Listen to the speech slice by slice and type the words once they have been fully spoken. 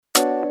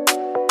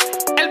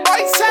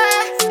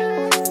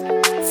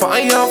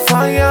Falla,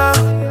 falla,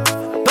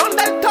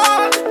 ¿dónde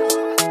estoy?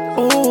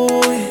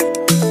 Uy.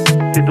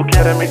 Si tú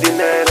quieres mi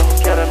dinero,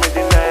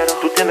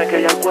 tú tienes que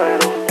ir al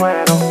cuero.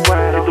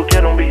 Si tú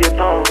quieres un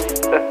billetón,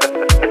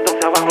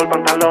 entonces abajo el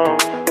pantalón.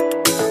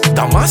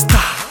 Damasta,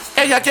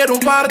 ella quiere un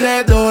par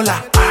de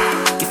dólares.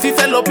 Y si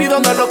se lo pido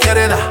no lo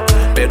quiere dar,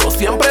 pero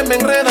siempre me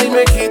enreda y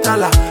me quita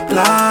la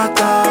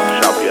plata.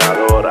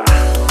 Chapeadora.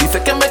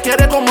 Dice que me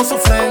quiere como su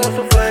friend,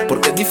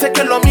 porque dice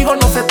que los amigos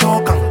no se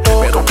tocan,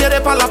 pero quiere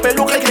pa' la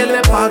peluca y que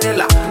le pague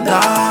la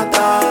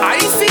data.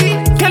 Ahí sí,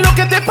 ¿qué es lo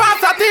que te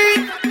pasa a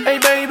ti? Hey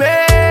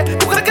baby,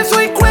 ¿tú crees que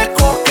soy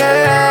cueco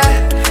qué?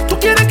 Tú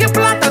quieres que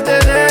plata te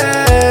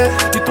dé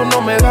y tú no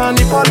me das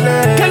ni por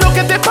ley. ¿Qué es lo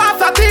que te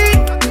pasa a ti?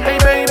 Hey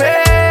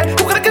baby,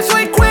 ¿tú crees que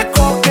soy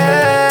cueco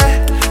qué?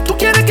 Tú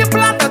quieres que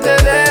plata te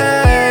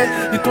dé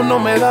y tú no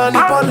me das ni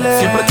por ley.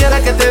 Siempre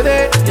quieres que te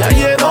dé y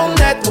ahí es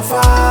donde tú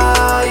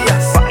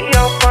fallas.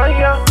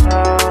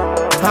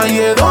 Ahí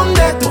es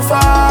donde tú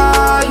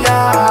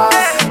fallas.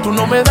 Tú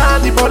no me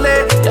das ni por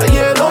ley y ahí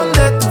es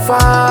donde tú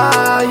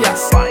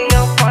fallas.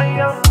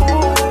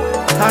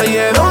 Ahí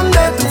es donde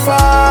tú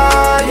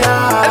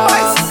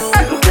fallas.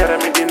 Si tú quieres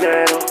mi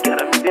dinero,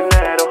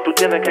 tú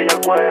tienes que ir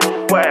al cuero.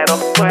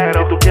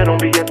 Si tú quieres un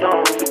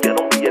billetón,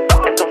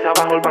 entonces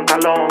abajo el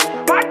pantalón.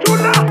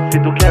 Si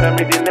tú quieres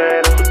mi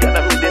dinero,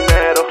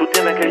 tú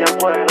tienes que ir al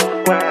cuero.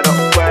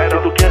 Si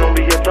tú quieres un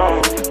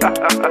billetón,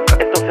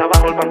 entonces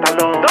abajo el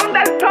pantalón. ¿Dónde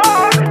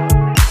estoy?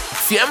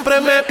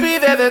 Siempre me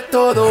pide de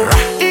todo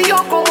y yo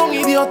como un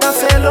idiota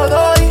se lo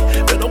doy,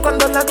 pero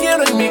cuando la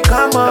quiero en mi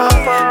cama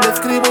le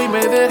escribo y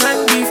me deja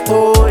en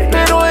visto.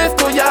 Pero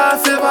esto ya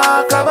se va a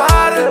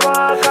acabar,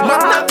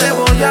 más nada te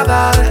voy a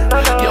dar,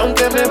 y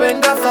aunque me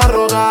vengas a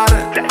rogar,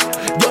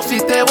 yo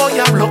sí te voy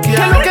a bloquear.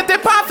 ¿Qué es lo que te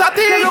pasa a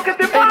ti?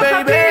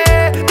 Hey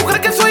baby, ¿tú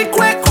crees que soy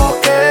cueco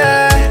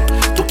qué?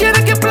 Tú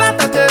quieres que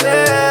plata te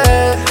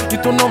dé y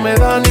tú no me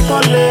das ni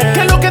por ley. ¿Qué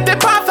es lo que te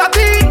pasa a ti?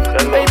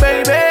 Hey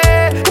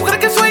baby, ¿tú crees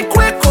que soy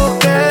cueco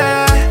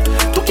qué?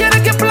 Tú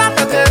quieres que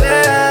plata te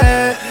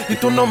dé y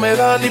tú no me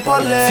das ni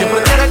por ley.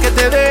 Siempre quieres que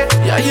te dé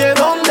y ahí es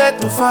donde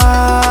tú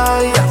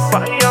fallas.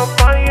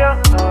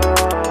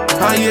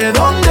 Ahí es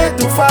donde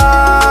tú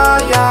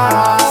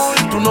fallas.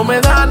 Tú no me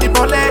das ni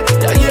por ley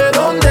y ahí es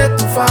donde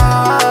tú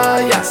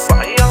fallas.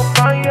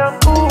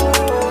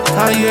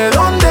 Ahí es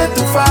donde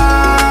tú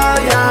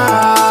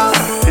fallas.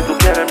 Si tú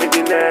quieres mi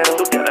dinero,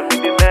 tú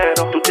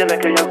tienes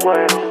que ir al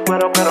cuero.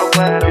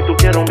 Si tú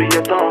quieres un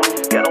billetón,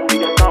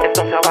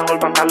 entonces abajo el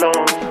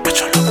pantalón.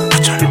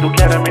 Si tú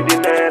quieres mi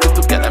dinero,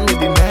 tú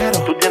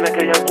tienes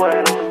que ir al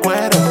cuero.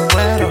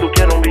 Si tú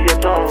quieres un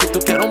billetón,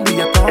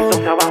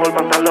 entonces abajo el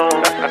pantalón.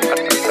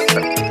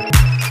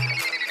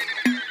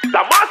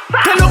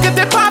 ¿Qué es lo que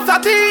te pasa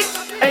a ti?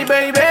 Hey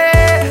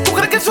baby, ¿tú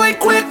crees que soy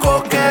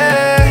cueco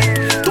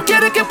qué? Tú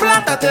quieres que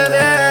plata te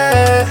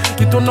dé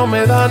y tú no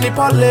me das ni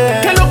por ley.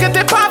 ¿Qué es lo que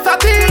te pasa a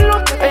ti?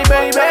 Hey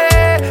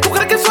baby, ¿tú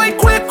crees que soy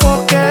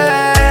cueco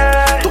qué?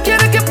 Tú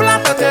quieres que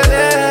plata te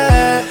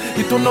dé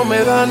y tú no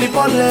me das ni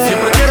por ley.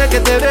 Siempre quieres que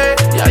te dé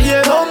y ahí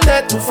es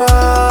donde tú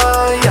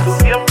fallas. Tú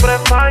siempre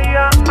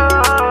fallas.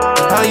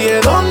 Ahí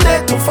es donde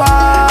tú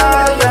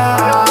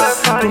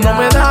fallas. Tú no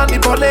me das ni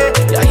por ley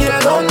y ahí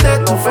es donde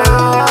tú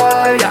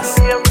fallas.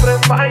 Siempre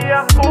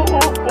fallas.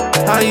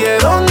 Ahí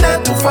es donde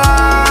tú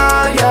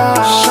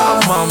fallas.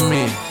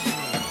 Llámame.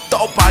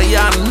 Todo pa'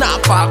 allá, na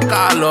pa'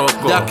 acá,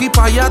 loco. De aquí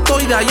pa' allá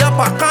estoy, de allá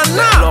pa' acá,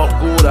 na.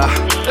 Locura.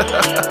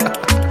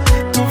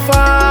 Tú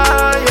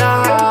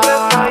fallas.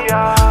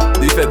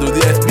 Dice tu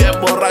 10 bien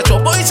borracho.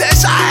 Voy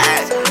César,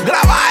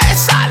 graba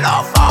esa,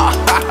 loco.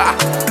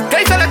 ¿Qué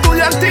dice el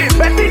estudiantil?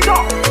 Bendito.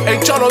 El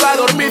cholo da a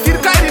dormir,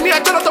 circa y mía,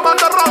 el cholo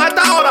tomando ron a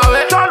esta hora,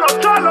 ¿ves?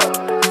 Cholo.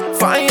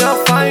 Falla.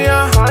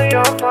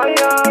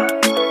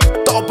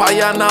 Todo pa'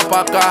 allá, na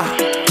pa' acá.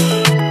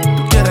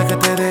 Tú quieres que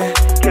te dé,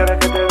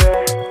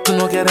 tú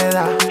no quieres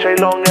dar.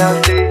 Shaylon es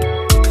así.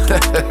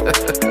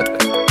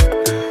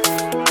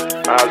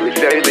 Luis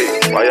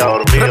Shady, vaya a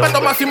dormir.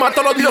 Respeto máximo a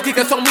todos los dios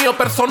que son míos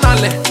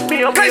personales.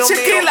 Crazy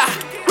Killa,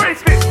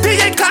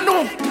 DJ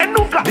Canu,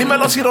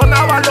 dímelo Ciro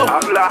Návalo,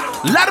 Habla.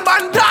 La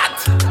Hermandad,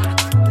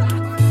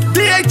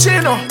 DJ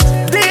Chino,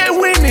 DJ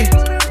Winnie,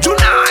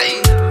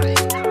 Junai,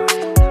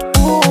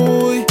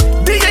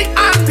 DJ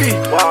Andy,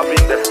 Wow,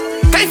 viste.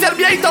 Kaiser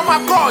Vieito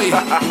McCoy.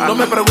 No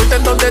me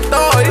pregunten dónde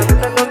estoy.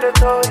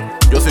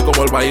 Yo soy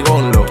como el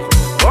baigón, loco.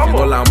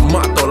 Yo la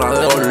mato, la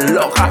dejo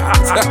loca.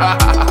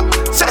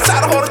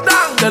 César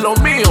Jordán, de lo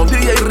mío,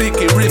 DJ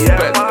Ricky,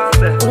 respect.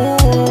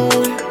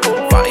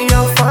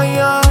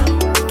 Falla.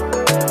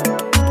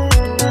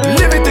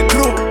 Liberty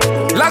Crew,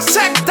 La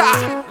Secta,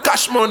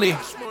 Cash Money.